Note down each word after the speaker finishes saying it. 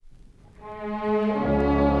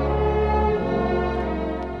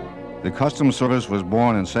The Customs Service was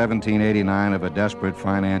born in 1789 of a desperate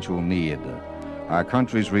financial need. Our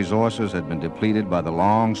country's resources had been depleted by the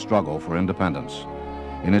long struggle for independence.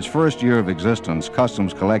 In its first year of existence,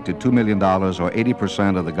 Customs collected $2 million, or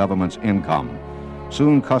 80% of the government's income.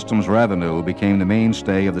 Soon, Customs revenue became the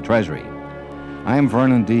mainstay of the Treasury. I am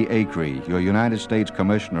Vernon D. Acree, your United States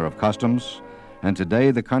Commissioner of Customs, and today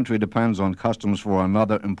the country depends on Customs for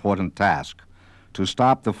another important task: to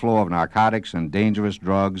stop the flow of narcotics and dangerous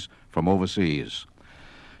drugs from overseas.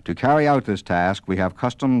 To carry out this task, we have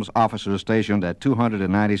Customs officers stationed at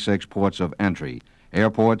 296 ports of entry,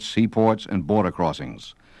 airports, seaports, and border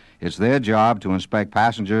crossings. It's their job to inspect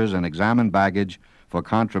passengers and examine baggage for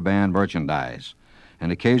contraband merchandise.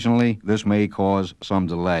 And occasionally, this may cause some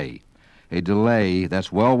delay. A delay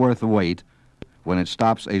that's well worth the wait when it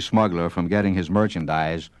stops a smuggler from getting his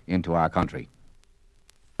merchandise into our country.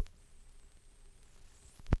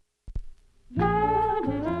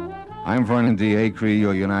 I'm Vernon D. Acree,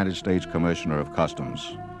 your United States Commissioner of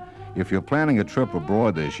Customs. If you're planning a trip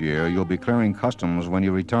abroad this year, you'll be clearing customs when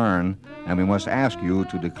you return, and we must ask you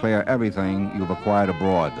to declare everything you've acquired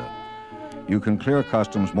abroad. You can clear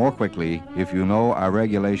customs more quickly if you know our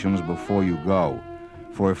regulations before you go.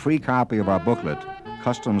 For a free copy of our booklet,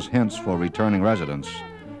 Customs Hints for Returning Residents,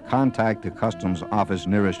 contact the Customs office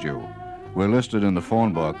nearest you. We're listed in the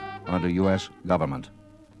phone book under U.S. Government.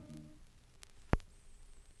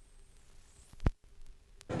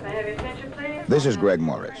 This is Greg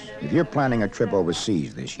Morris. If you're planning a trip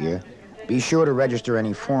overseas this year, be sure to register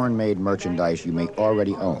any foreign-made merchandise you may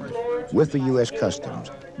already own with the U.S. Customs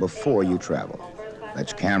before you travel.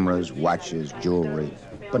 That's cameras, watches, jewelry,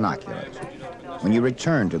 binoculars. When you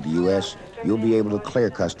return to the U.S., you'll be able to clear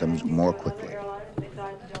customs more quickly.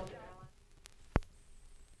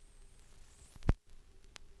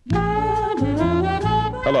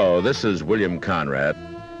 Hello, this is William Conrad.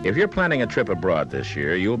 If you're planning a trip abroad this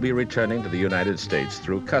year, you'll be returning to the United States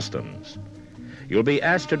through Customs. You'll be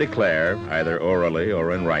asked to declare, either orally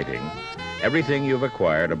or in writing, everything you've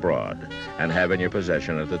acquired abroad and have in your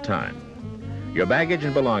possession at the time. Your baggage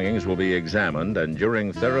and belongings will be examined, and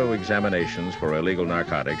during thorough examinations for illegal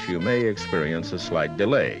narcotics, you may experience a slight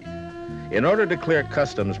delay. In order to clear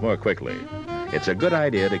customs more quickly, it's a good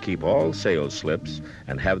idea to keep all sales slips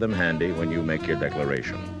and have them handy when you make your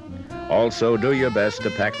declaration. Also, do your best to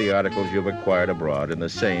pack the articles you've acquired abroad in the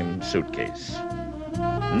same suitcase.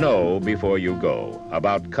 Know before you go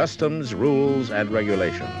about customs rules and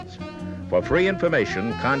regulations. For free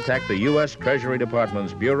information, contact the U.S. Treasury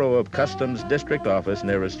Department's Bureau of Customs District Office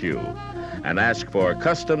nearest you and ask for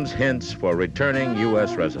Customs Hints for Returning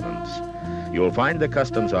U.S. Residents. You'll find the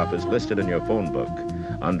Customs Office listed in your phone book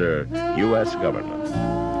under U.S. Government.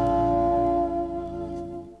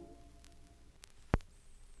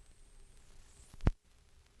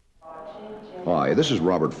 Hi, this is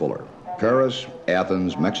Robert Fuller. Paris,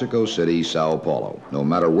 Athens, Mexico City, Sao Paulo. No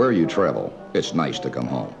matter where you travel, it's nice to come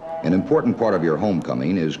home. An important part of your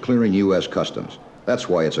homecoming is clearing U.S. Customs. That's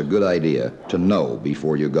why it's a good idea to know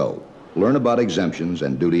before you go. Learn about exemptions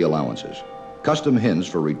and duty allowances. Custom Hints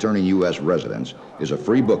for Returning U.S. Residents is a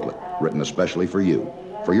free booklet written especially for you.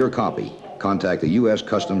 For your copy, contact the U.S.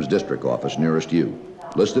 Customs District Office nearest you,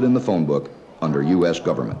 listed in the phone book under U.S.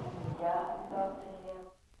 Government.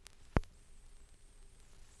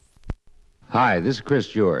 Hi, this is Chris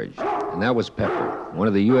George, and that was Pepper, one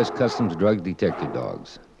of the U.S. Customs drug detector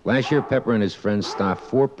dogs. Last year, Pepper and his friends stopped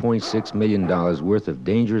 $4.6 million worth of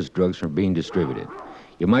dangerous drugs from being distributed.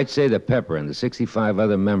 You might say that Pepper and the 65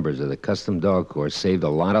 other members of the Custom Dog Corps saved a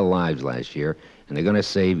lot of lives last year, and they're going to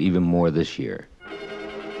save even more this year.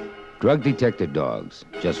 Drug detector dogs,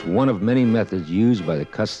 just one of many methods used by the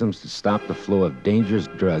Customs to stop the flow of dangerous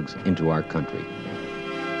drugs into our country.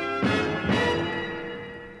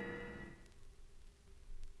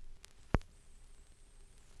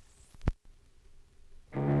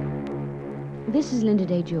 This is Linda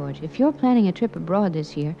Day George. If you're planning a trip abroad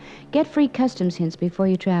this year, get free customs hints before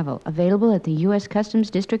you travel, available at the U.S. Customs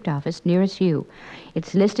District Office nearest you.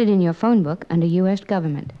 It's listed in your phone book under U.S.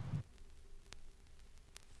 Government.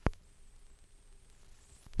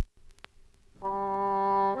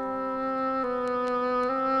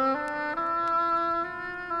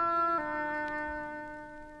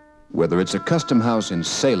 Whether it's a custom house in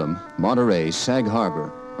Salem, Monterey, Sag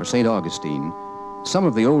Harbor, or St. Augustine, some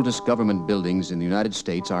of the oldest government buildings in the United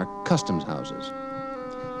States are customs houses.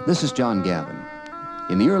 This is John Gavin.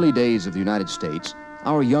 In the early days of the United States,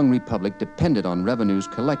 our young republic depended on revenues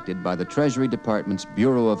collected by the Treasury Department's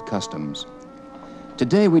Bureau of Customs.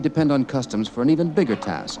 Today, we depend on customs for an even bigger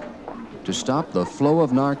task: to stop the flow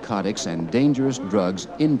of narcotics and dangerous drugs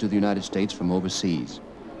into the United States from overseas.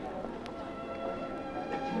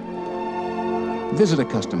 Visit a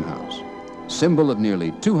custom house, symbol of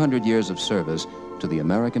nearly 200 years of service to the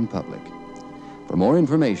American public. For more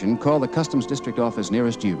information, call the Customs District Office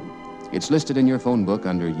nearest you. It's listed in your phone book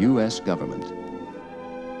under U.S. Government.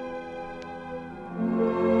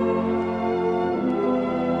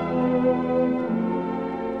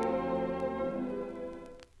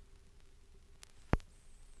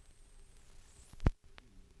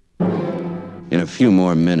 In a few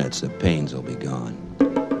more minutes, the pains will be gone.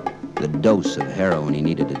 The dose of heroin he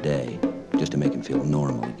needed today, just to make him feel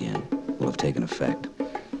normal again, will have taken effect.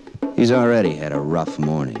 He's already had a rough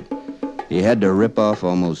morning. He had to rip off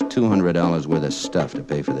almost $200 worth of stuff to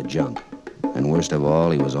pay for the junk. And worst of all,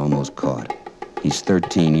 he was almost caught. He's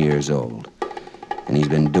 13 years old, and he's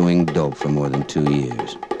been doing dope for more than 2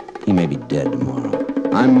 years. He may be dead tomorrow.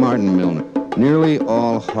 I'm Martin Milner. Nearly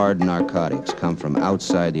all hard narcotics come from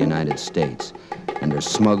outside the United States and are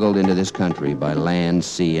smuggled into this country by land,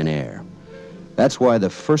 sea, and air. That's why the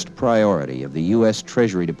first priority of the U.S.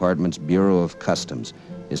 Treasury Department's Bureau of Customs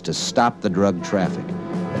is to stop the drug traffic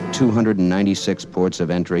at 296 ports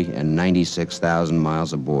of entry and 96,000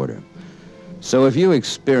 miles of border. So if you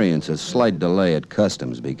experience a slight delay at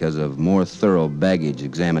customs because of more thorough baggage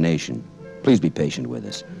examination, please be patient with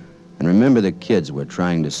us. And remember the kids we're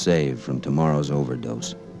trying to save from tomorrow's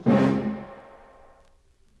overdose.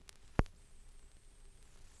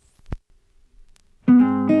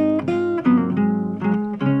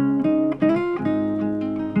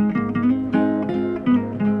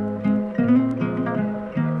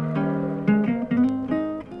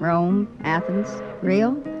 Rome, Athens,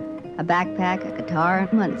 Rio, a backpack, a guitar,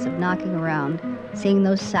 months of knocking around, seeing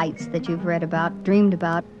those sights that you've read about, dreamed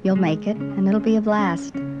about. You'll make it, and it'll be a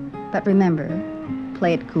blast. But remember,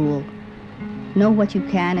 play it cool. Know what you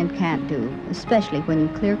can and can't do, especially when you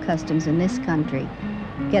clear customs in this country.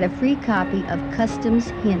 Get a free copy of Customs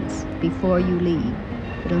Hints before you leave.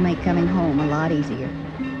 It'll make coming home a lot easier.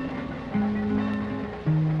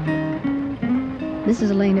 This is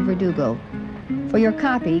Elena Verdugo. For your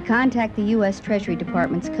copy, contact the U.S. Treasury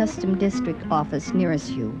Department's Custom District Office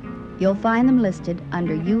nearest you. You'll find them listed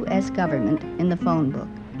under U.S. Government in the phone book.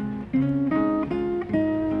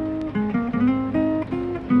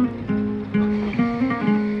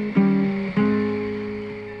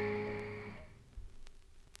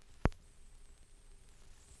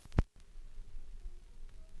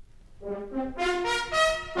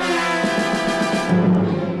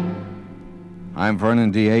 I'm Vernon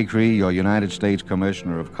D. Acree, your United States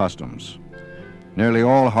Commissioner of Customs. Nearly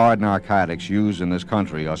all hard narcotics used in this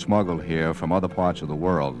country are smuggled here from other parts of the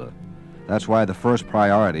world. That's why the first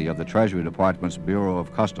priority of the Treasury Department's Bureau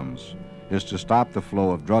of Customs is to stop the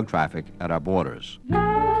flow of drug traffic at our borders.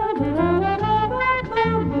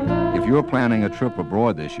 If you're planning a trip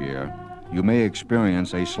abroad this year, you may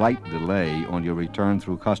experience a slight delay on your return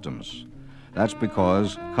through customs. That's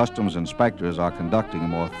because customs inspectors are conducting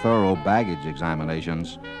more thorough baggage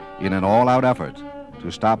examinations in an all-out effort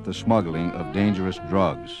to stop the smuggling of dangerous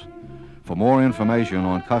drugs. For more information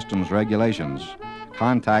on customs regulations,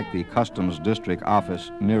 contact the Customs District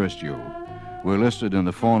Office nearest you. We're listed in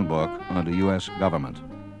the phone book under U.S. Government.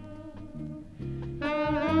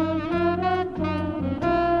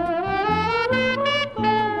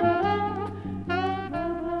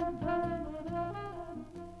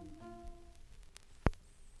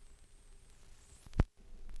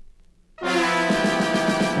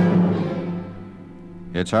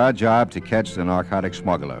 It's our job to catch the narcotic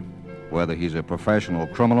smuggler, whether he's a professional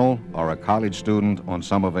criminal or a college student on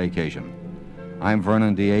summer vacation. I'm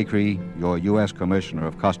Vernon D. Acree, your U.S. Commissioner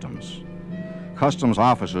of Customs. Customs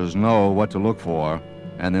officers know what to look for,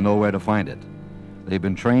 and they know where to find it. They've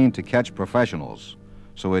been trained to catch professionals,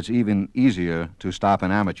 so it's even easier to stop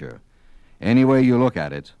an amateur. Any way you look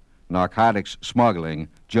at it, narcotics smuggling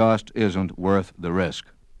just isn't worth the risk.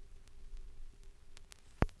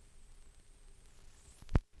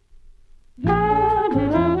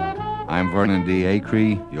 I'm Vernon D.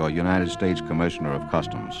 Acree, your United States Commissioner of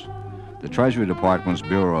Customs. The Treasury Department's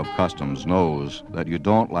Bureau of Customs knows that you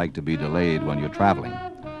don't like to be delayed when you're traveling.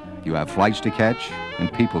 You have flights to catch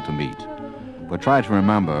and people to meet. But try to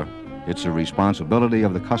remember, it's the responsibility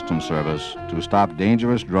of the Customs Service to stop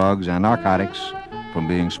dangerous drugs and narcotics from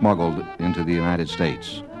being smuggled into the United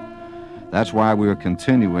States. That's why we're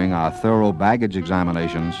continuing our thorough baggage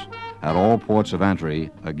examinations at all ports of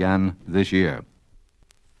entry again this year.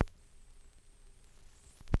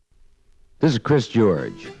 This is Chris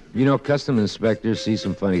George. You know, customs inspectors see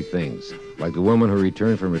some funny things, like the woman who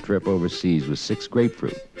returned from a trip overseas with 6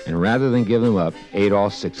 grapefruit, and rather than give them up, ate all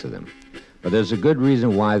 6 of them. But there's a good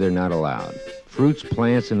reason why they're not allowed. Fruits,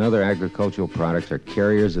 plants, and other agricultural products are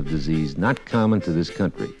carriers of disease not common to this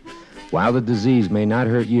country. While the disease may not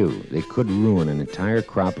hurt you, they could ruin an entire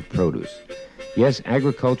crop of produce. Yes,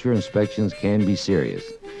 agriculture inspections can be serious,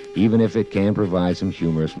 even if it can provide some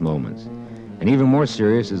humorous moments. And even more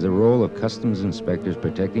serious is the role of customs inspectors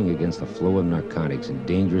protecting against the flow of narcotics and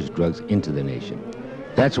dangerous drugs into the nation.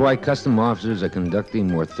 That's why custom officers are conducting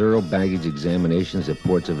more thorough baggage examinations at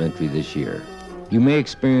ports of entry this year. You may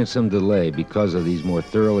experience some delay because of these more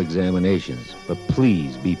thorough examinations, but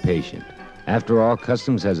please be patient. After all,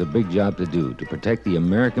 Customs has a big job to do to protect the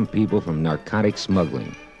American people from narcotic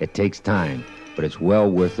smuggling. It takes time, but it's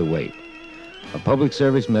well worth the wait. A public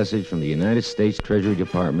service message from the United States Treasury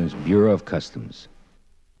Department's Bureau of Customs.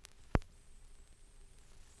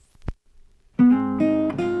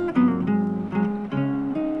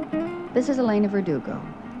 This is Elena Verdugo.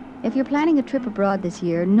 If you're planning a trip abroad this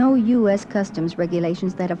year, know U.S. Customs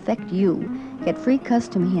regulations that affect you. Get free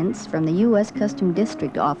custom hints from the U.S. Customs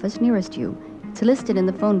District Office nearest you. It's listed in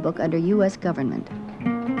the phone book under U.S. Government.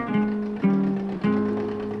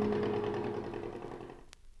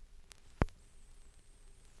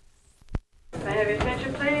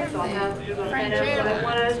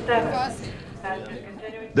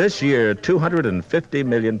 This year, 250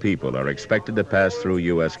 million people are expected to pass through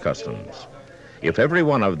U.S. Customs. If every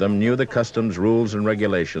one of them knew the customs rules and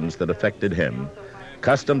regulations that affected him,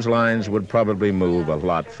 customs lines would probably move a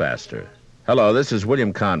lot faster. Hello, this is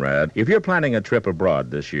William Conrad. If you're planning a trip abroad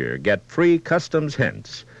this year, get free customs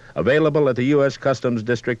hints available at the U.S. Customs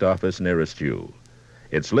District Office nearest you.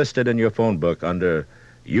 It's listed in your phone book under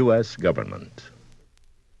U.S. Government.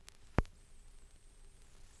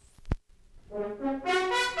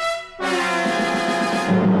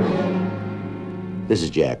 This is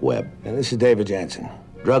Jack Webb. And this is David Jansen.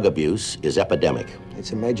 Drug abuse is epidemic.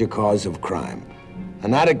 It's a major cause of crime.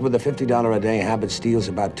 An addict with a $50 a day habit steals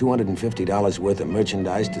about $250 worth of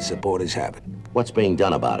merchandise to support his habit. What's being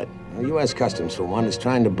done about it? The U.S. Customs, for one, is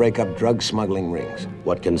trying to break up drug smuggling rings.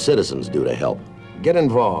 What can citizens do to help? Get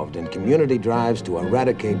involved in community drives to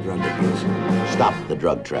eradicate drug abuse. Stop the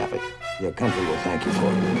drug traffic. Your country will thank you for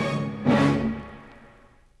it.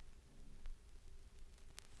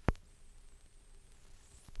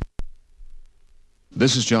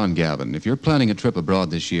 This is John Gavin. If you're planning a trip abroad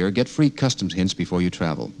this year, get free customs hints before you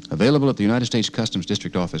travel. Available at the United States Customs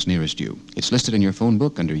District Office nearest you. It's listed in your phone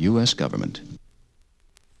book under U.S. Government.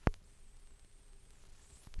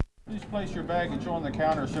 Please place your baggage on the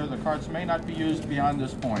counter, sir. The carts may not be used beyond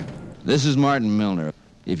this point. This is Martin Milner.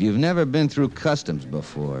 If you've never been through customs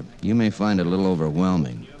before, you may find it a little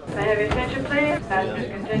overwhelming. May I have your attention, please?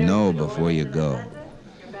 Passengers continue. Know before you go.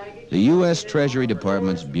 The U.S. Treasury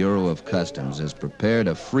Department's Bureau of Customs has prepared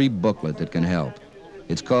a free booklet that can help.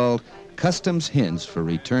 It's called Customs Hints for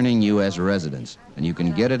Returning U.S. Residents, and you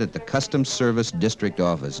can get it at the Customs Service District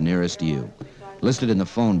Office nearest you, listed in the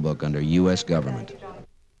phone book under U.S. Government.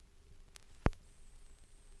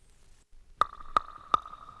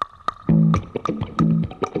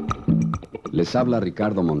 Les habla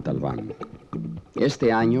Ricardo Montalbán.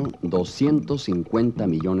 Este año, 250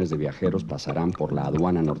 millones de viajeros pasarán por la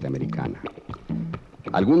aduana norteamericana.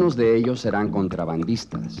 Algunos de ellos serán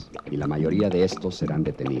contrabandistas y la mayoría de estos serán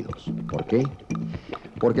detenidos. ¿Por qué?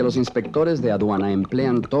 Porque los inspectores de aduana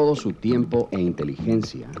emplean todo su tiempo e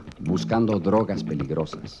inteligencia buscando drogas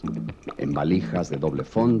peligrosas, en valijas de doble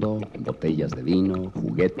fondo, botellas de vino,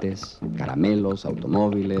 juguetes, caramelos,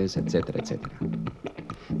 automóviles, etcétera, etcétera.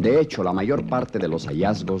 De hecho, la mayor parte de los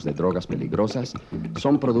hallazgos de drogas peligrosas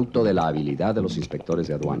son producto de la habilidad de los inspectores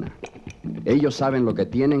de aduana. Ellos saben lo que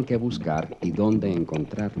tienen que buscar y dónde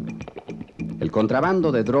encontrarlo. El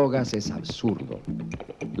contrabando de drogas es absurdo.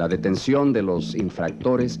 La detención de los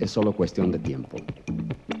infractores es solo cuestión de tiempo.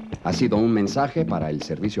 Ha sido un mensaje para el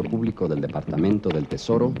Servicio Público del Departamento del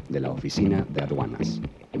Tesoro de la Oficina de Aduanas.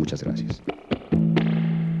 Muchas gracias.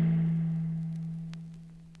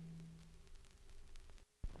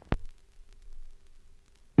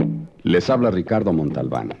 Les habla Ricardo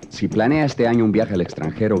Montalbán. Si planea este año un viaje al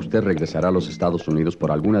extranjero, usted regresará a los Estados Unidos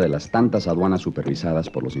por alguna de las tantas aduanas supervisadas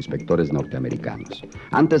por los inspectores norteamericanos.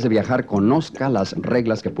 Antes de viajar, conozca las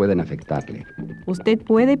reglas que pueden afectarle. Usted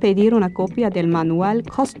puede pedir una copia del manual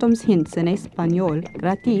Customs Hints en español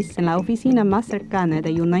gratis en la oficina más cercana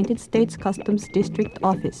de United States Customs District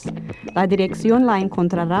Office. La dirección la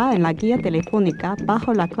encontrará en la guía telefónica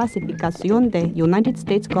bajo la clasificación de United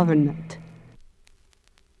States Government.